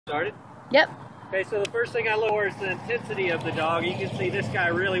Started? Yep. Okay, so the first thing I look for is the intensity of the dog. You can see this guy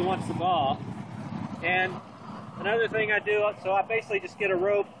really wants the ball. And another thing I do, so I basically just get a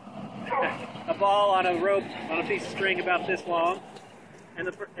rope, a ball on a rope, on a piece of string about this long. And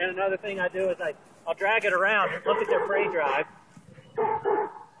another thing I do is I'll drag it around and look at their prey drive.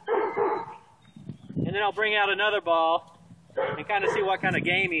 And then I'll bring out another ball and kind of see what kind of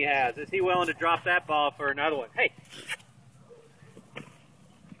game he has. Is he willing to drop that ball for another one? Hey!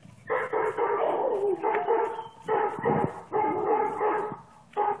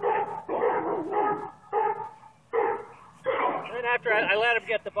 Then after I let him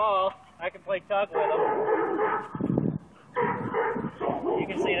get the ball, I can play tug with him. You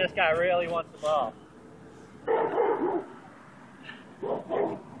can see this guy really wants the ball.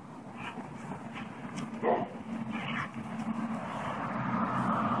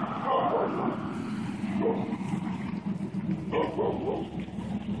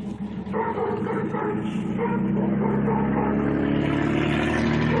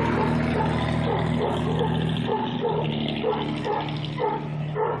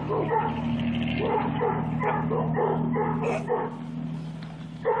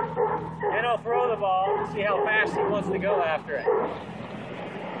 Then I'll throw the ball to see how fast he wants to go after it.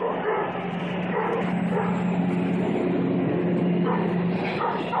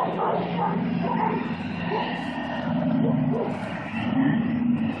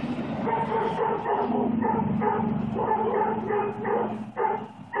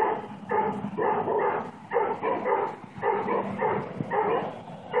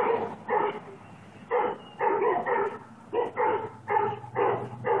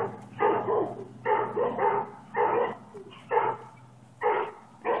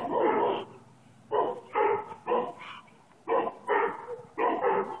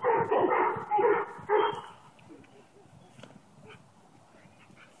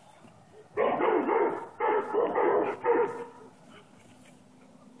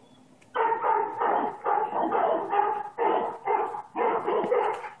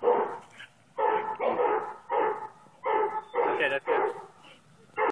 Okay, that's good.